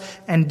us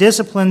and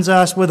disciplines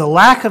us with a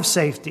lack of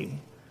safety.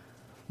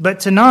 But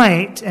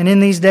tonight, and in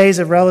these days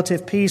of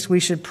relative peace,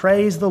 we should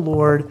praise the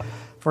Lord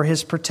for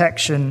His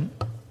protection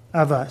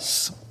of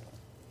us.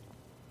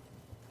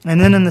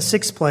 And then in the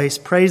sixth place,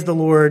 praise the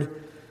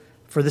Lord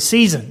for the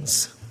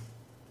seasons.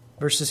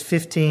 Verses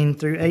 15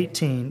 through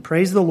 18.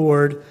 Praise the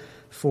Lord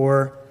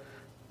for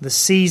the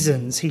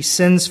seasons. He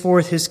sends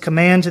forth His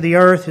command to the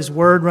earth. His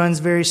word runs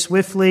very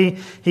swiftly.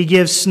 He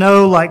gives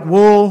snow like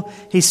wool.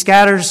 He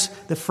scatters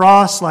the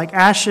frost like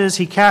ashes.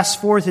 He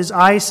casts forth His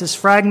ice as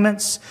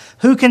fragments.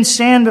 Who can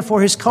stand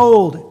before His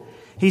cold?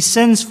 He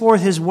sends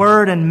forth His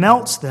word and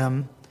melts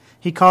them.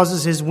 He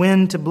causes His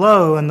wind to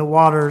blow and the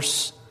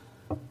waters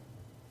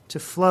to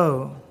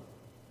flow.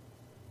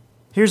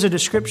 Here's a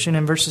description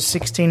in verses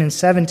 16 and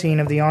 17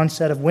 of the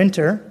onset of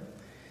winter.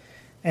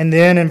 And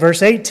then in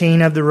verse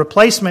 18 of the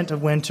replacement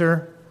of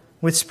winter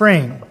with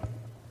spring,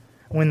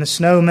 when the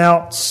snow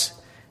melts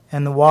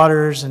and the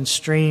waters and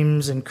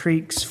streams and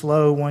creeks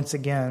flow once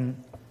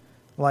again,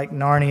 like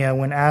Narnia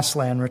when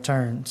Aslan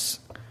returns.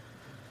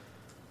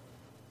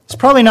 It's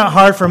probably not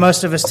hard for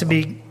most of us to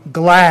be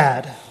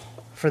glad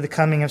for the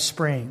coming of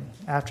spring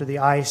after the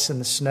ice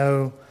and the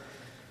snow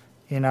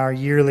in our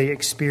yearly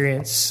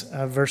experience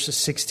of verses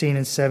 16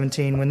 and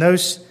 17. When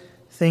those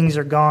things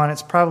are gone,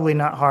 it's probably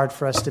not hard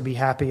for us to be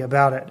happy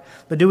about it.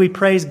 But do we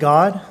praise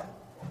God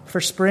for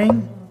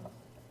spring?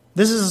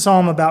 This is a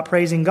psalm about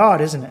praising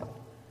God, isn't it?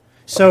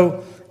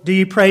 So, do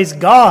you praise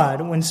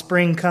God when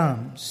spring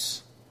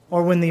comes?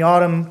 Or when the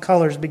autumn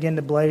colors begin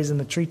to blaze in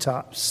the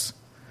treetops?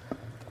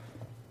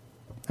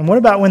 And what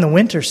about when the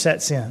winter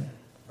sets in?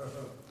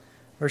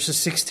 Verses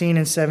 16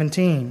 and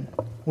 17,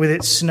 with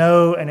its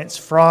snow and its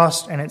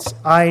frost and its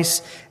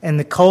ice and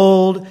the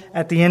cold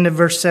at the end of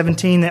verse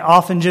 17 that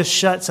often just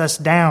shuts us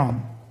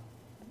down.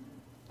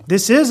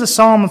 This is a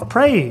psalm of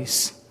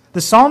praise.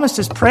 The psalmist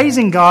is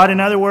praising God,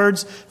 in other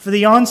words, for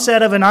the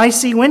onset of an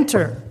icy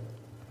winter.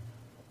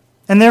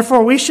 And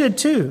therefore we should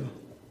too.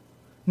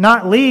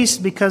 Not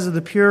least because of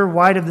the pure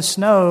white of the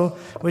snow,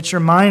 which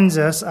reminds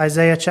us,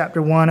 Isaiah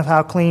chapter 1, of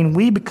how clean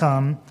we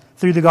become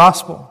through the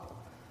gospel.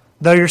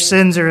 Though your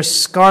sins are as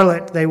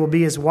scarlet, they will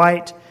be as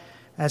white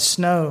as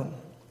snow.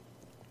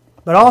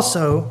 But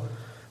also,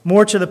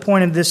 more to the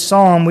point of this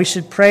psalm, we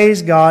should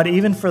praise God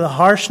even for the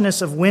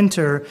harshness of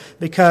winter,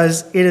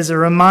 because it is a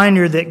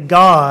reminder that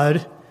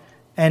God,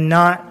 and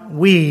not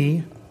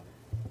we,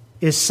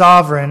 is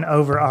sovereign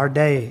over our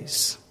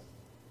days.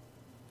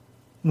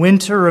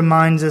 Winter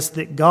reminds us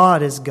that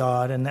God is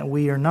God and that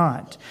we are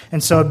not.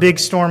 And so a big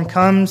storm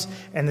comes,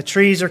 and the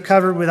trees are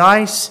covered with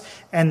ice,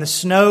 and the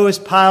snow is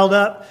piled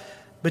up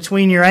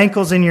between your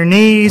ankles and your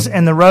knees,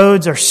 and the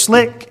roads are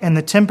slick, and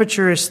the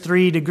temperature is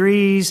 3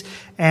 degrees,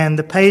 and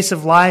the pace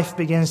of life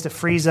begins to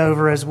freeze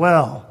over as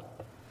well.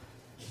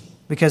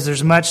 Because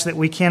there's much that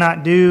we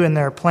cannot do, and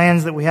there are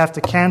plans that we have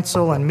to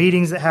cancel, and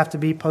meetings that have to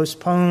be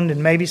postponed,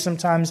 and maybe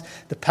sometimes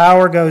the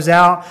power goes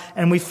out,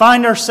 and we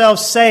find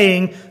ourselves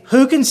saying,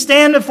 who can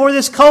stand before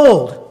this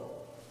cold?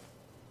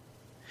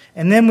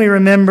 And then we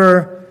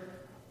remember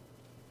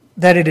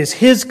that it is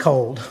His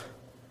cold,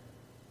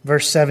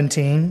 verse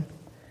 17,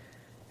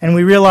 and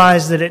we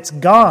realize that it's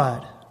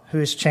God who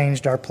has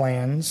changed our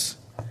plans,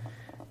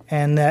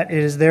 and that it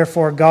is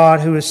therefore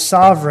God who is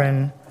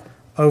sovereign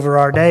over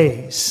our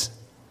days.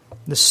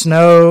 The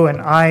snow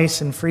and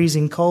ice and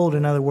freezing cold,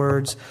 in other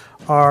words,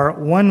 are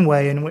one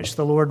way in which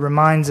the Lord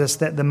reminds us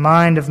that the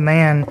mind of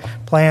man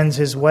plans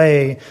his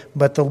way,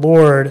 but the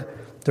Lord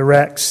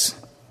directs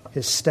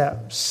his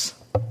steps.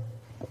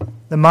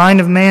 The mind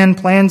of man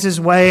plans his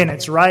way, and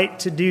it's right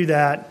to do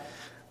that,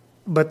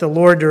 but the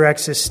Lord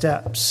directs his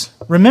steps.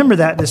 Remember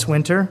that this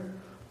winter.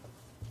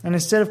 And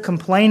instead of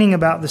complaining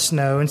about the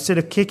snow, instead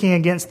of kicking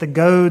against the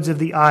goads of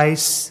the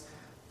ice,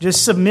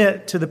 just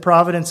submit to the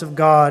providence of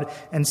God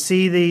and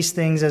see these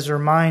things as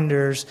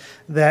reminders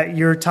that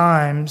your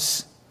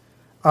times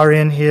are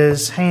in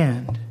His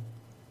hand.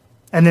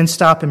 And then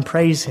stop and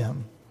praise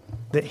Him,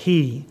 that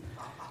He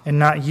and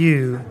not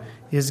you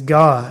is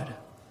God.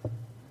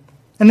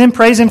 And then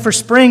praise Him for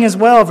spring as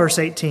well, verse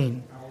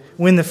 18.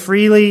 When the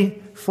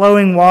freely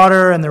flowing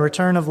water and the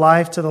return of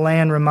life to the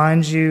land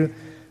reminds you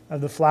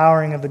of the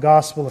flowering of the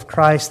gospel of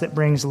Christ that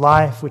brings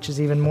life, which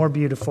is even more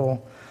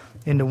beautiful,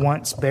 into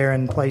once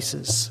barren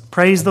places.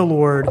 Praise the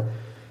Lord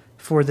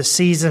for the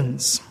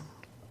seasons.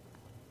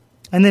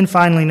 And then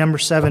finally, number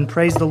 7,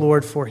 praise the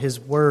Lord for His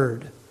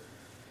word.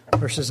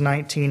 Verses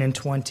 19 and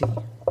 20.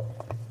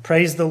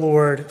 Praise the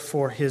Lord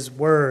for His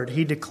word.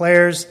 He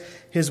declares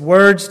His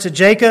words to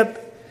Jacob,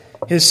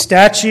 His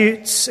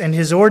statutes and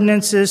His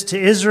ordinances to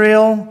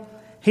Israel.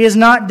 He has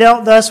not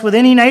dealt thus with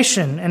any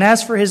nation, and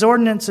as for His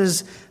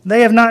ordinances,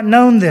 they have not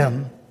known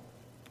them.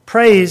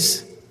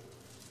 Praise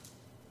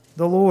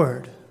the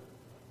Lord.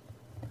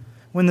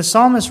 When the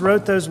psalmist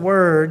wrote those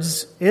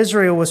words,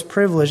 Israel was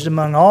privileged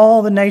among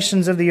all the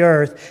nations of the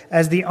earth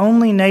as the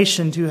only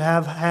nation to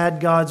have had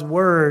God's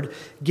word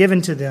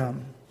given to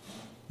them,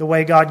 the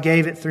way God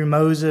gave it through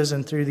Moses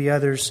and through the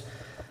others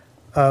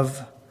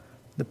of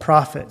the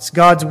prophets.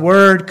 God's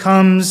word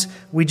comes,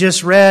 we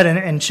just read,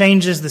 and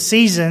changes the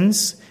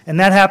seasons, and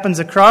that happens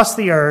across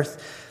the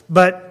earth,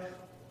 but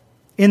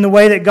in the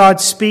way that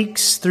God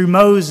speaks through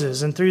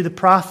Moses and through the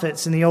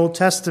prophets in the Old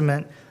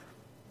Testament,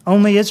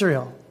 only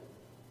Israel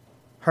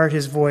heard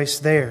His voice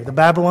there. The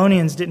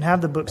Babylonians didn't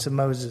have the books of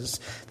Moses.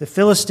 The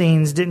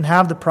Philistines didn't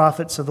have the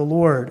prophets of the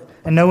Lord,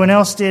 and no one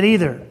else did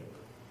either.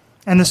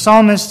 And the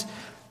psalmist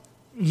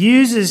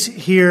uses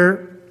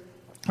here,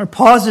 or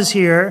pauses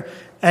here,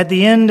 at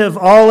the end of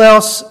all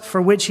else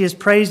for which he has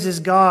praised his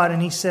God,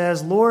 and he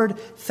says, Lord,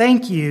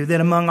 thank you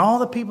that among all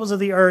the peoples of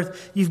the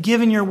earth, you've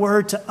given your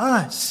word to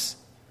us.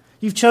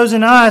 You've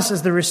chosen us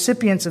as the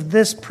recipients of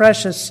this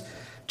precious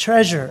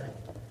treasure.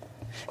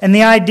 And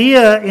the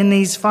idea in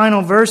these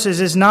final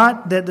verses is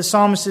not that the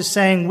psalmist is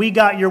saying, we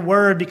got your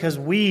word because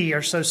we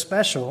are so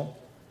special.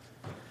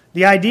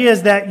 The idea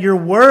is that your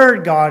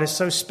word, God, is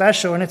so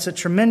special, and it's a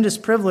tremendous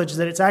privilege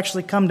that it's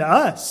actually come to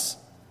us.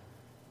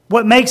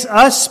 What makes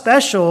us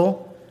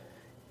special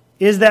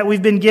is that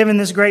we've been given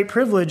this great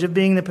privilege of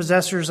being the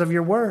possessors of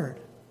your word.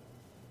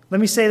 Let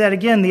me say that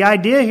again. The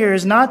idea here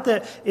is not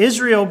that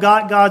Israel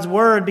got God's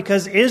word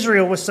because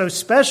Israel was so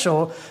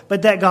special,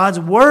 but that God's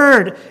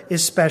word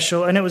is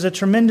special, and it was a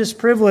tremendous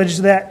privilege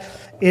that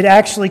it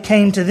actually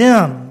came to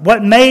them.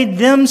 What made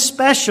them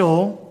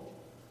special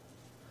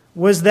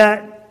was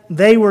that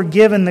they were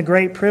given the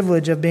great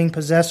privilege of being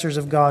possessors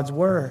of God's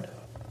word.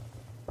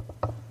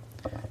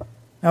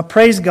 Now,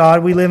 praise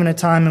God, we live in a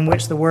time in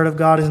which the word of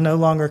God is no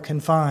longer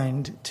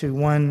confined to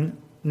one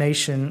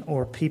nation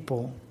or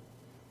people.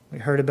 We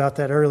heard about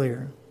that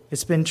earlier.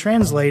 It's been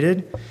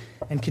translated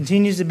and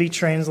continues to be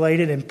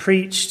translated and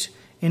preached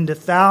into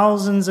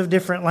thousands of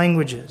different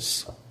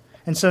languages.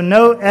 And so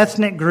no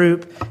ethnic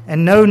group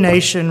and no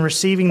nation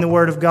receiving the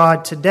word of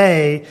God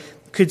today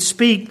could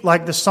speak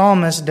like the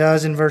psalmist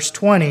does in verse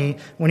 20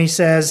 when he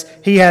says,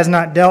 He has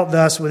not dealt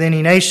thus with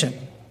any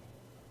nation.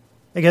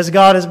 Because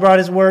God has brought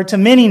His word to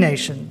many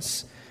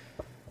nations.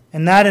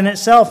 And that in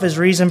itself is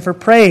reason for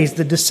praise,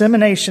 the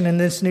dissemination in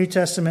this New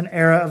Testament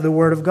era of the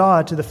Word of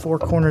God to the four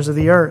corners of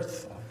the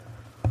earth.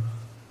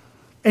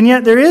 And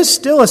yet there is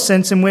still a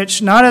sense in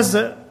which, not as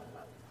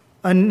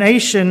a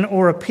nation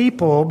or a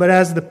people, but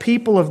as the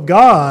people of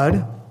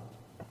God,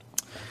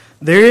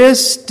 there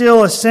is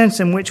still a sense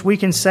in which we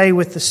can say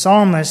with the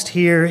psalmist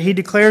here, he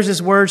declares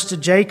his words to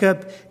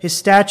Jacob, his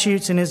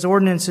statutes and his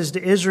ordinances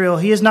to Israel.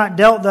 He has not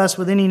dealt thus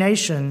with any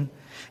nation.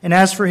 And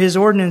as for His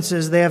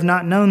ordinances, they have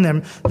not known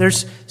them.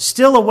 There's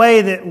still a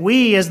way that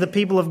we, as the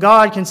people of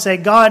God, can say,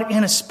 God,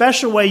 in a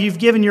special way, you've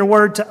given your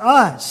word to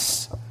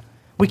us.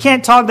 We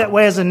can't talk that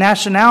way as a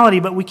nationality,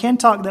 but we can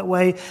talk that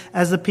way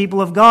as the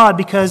people of God,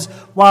 because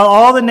while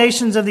all the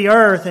nations of the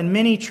earth and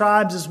many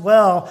tribes as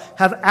well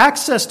have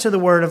access to the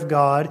word of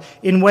God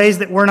in ways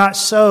that were not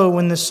so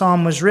when this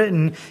psalm was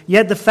written,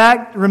 yet the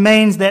fact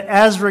remains that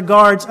as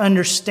regards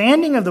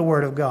understanding of the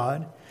word of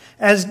God,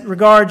 as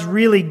regards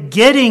really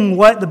getting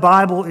what the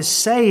Bible is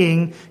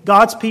saying,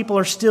 God's people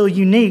are still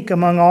unique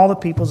among all the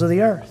peoples of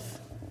the earth.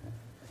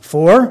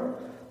 For,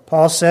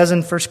 Paul says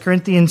in 1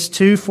 Corinthians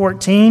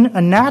 2:14,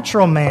 a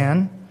natural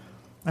man,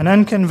 an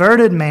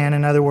unconverted man,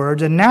 in other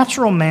words, a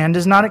natural man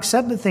does not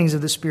accept the things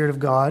of the Spirit of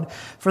God,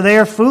 for they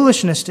are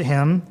foolishness to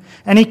him,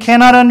 and he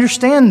cannot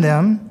understand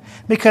them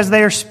because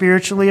they are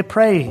spiritually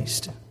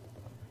appraised.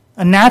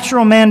 A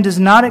natural man does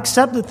not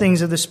accept the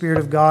things of the Spirit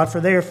of God, for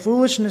they are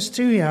foolishness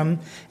to him,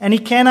 and he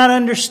cannot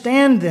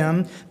understand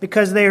them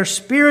because they are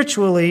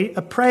spiritually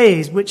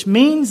appraised, which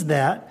means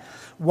that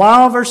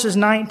while verses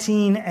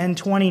 19 and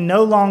 20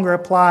 no longer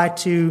apply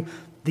to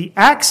the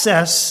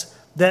access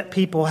that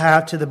people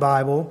have to the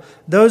Bible,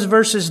 those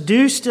verses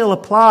do still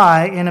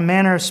apply in a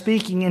manner of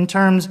speaking in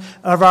terms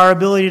of our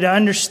ability to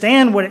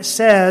understand what it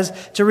says,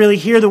 to really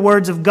hear the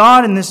words of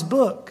God in this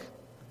book.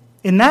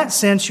 In that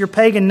sense, your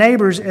pagan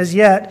neighbors as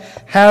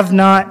yet have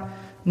not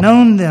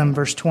known them,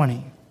 verse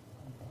 20.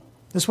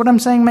 Does what I'm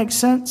saying make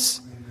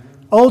sense?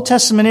 Old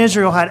Testament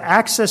Israel had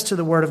access to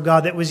the Word of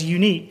God that was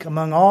unique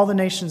among all the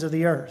nations of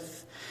the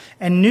earth.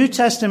 And New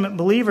Testament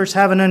believers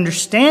have an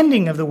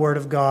understanding of the Word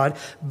of God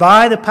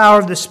by the power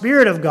of the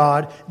Spirit of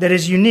God that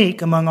is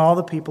unique among all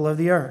the people of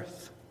the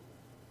earth.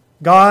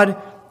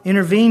 God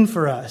intervened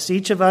for us,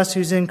 each of us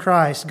who's in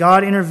Christ.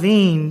 God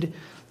intervened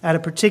at a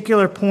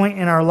particular point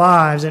in our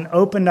lives and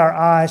opened our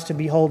eyes to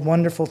behold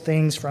wonderful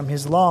things from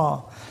His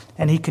law.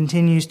 And He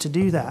continues to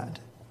do that.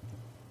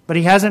 But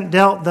he hasn't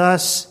dealt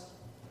thus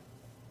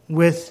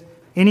with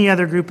any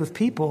other group of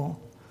people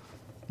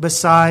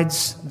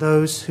besides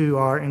those who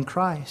are in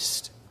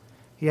Christ.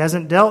 He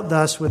hasn't dealt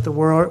thus with the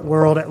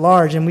world at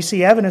large. And we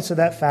see evidence of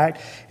that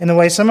fact in the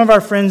way some of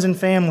our friends and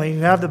family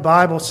who have the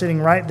Bible sitting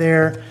right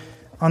there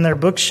on their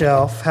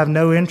bookshelf have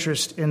no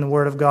interest in the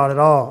Word of God at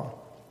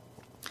all.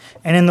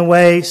 And in the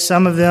way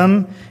some of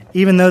them,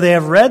 even though they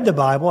have read the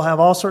Bible, have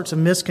all sorts of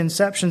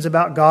misconceptions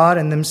about God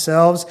and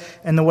themselves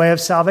and the way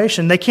of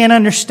salvation. They can't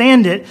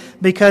understand it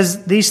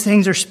because these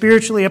things are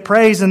spiritually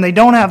appraised and they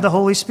don't have the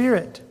Holy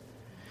Spirit.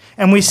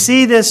 And we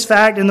see this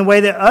fact in the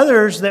way that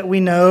others that we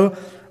know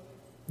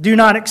do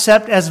not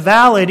accept as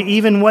valid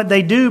even what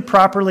they do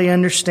properly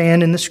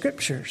understand in the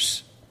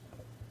Scriptures.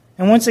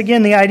 And once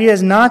again, the idea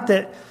is not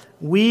that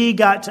we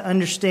got to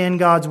understand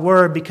God's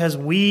Word because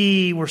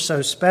we were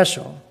so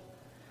special.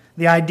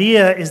 The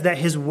idea is that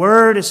His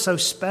Word is so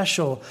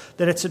special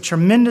that it's a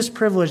tremendous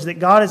privilege that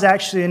God has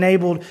actually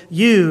enabled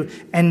you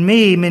and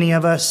me, many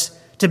of us,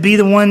 to be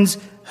the ones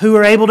who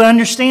are able to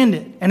understand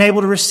it and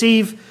able to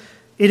receive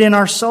it in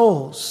our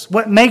souls.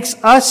 What makes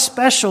us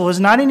special is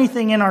not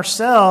anything in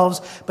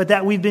ourselves, but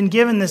that we've been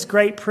given this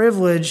great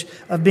privilege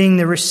of being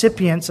the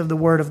recipients of the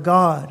Word of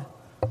God.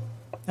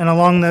 And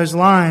along those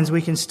lines,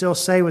 we can still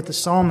say with the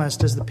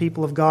psalmist, as the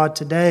people of God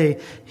today,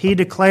 he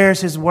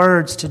declares his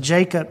words to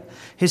Jacob,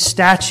 his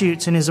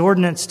statutes and his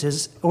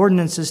ordinances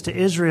to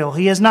Israel.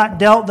 He has not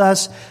dealt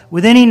thus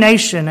with any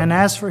nation, and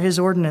as for his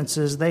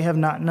ordinances, they have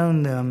not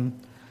known them.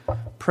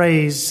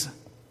 Praise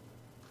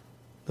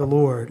the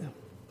Lord.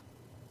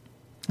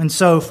 And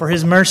so, for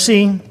His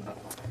mercy,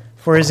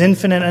 for His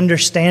infinite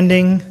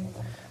understanding,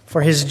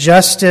 for His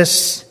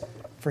justice,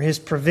 for His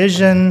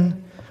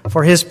provision,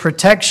 for His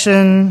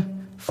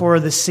protection, for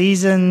the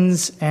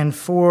seasons, and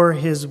for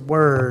His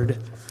word.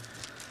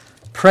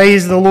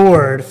 Praise the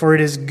Lord, for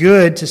it is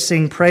good to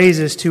sing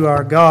praises to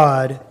our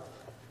God,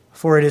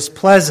 for it is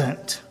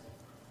pleasant,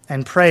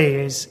 and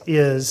praise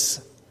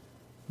is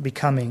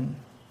becoming.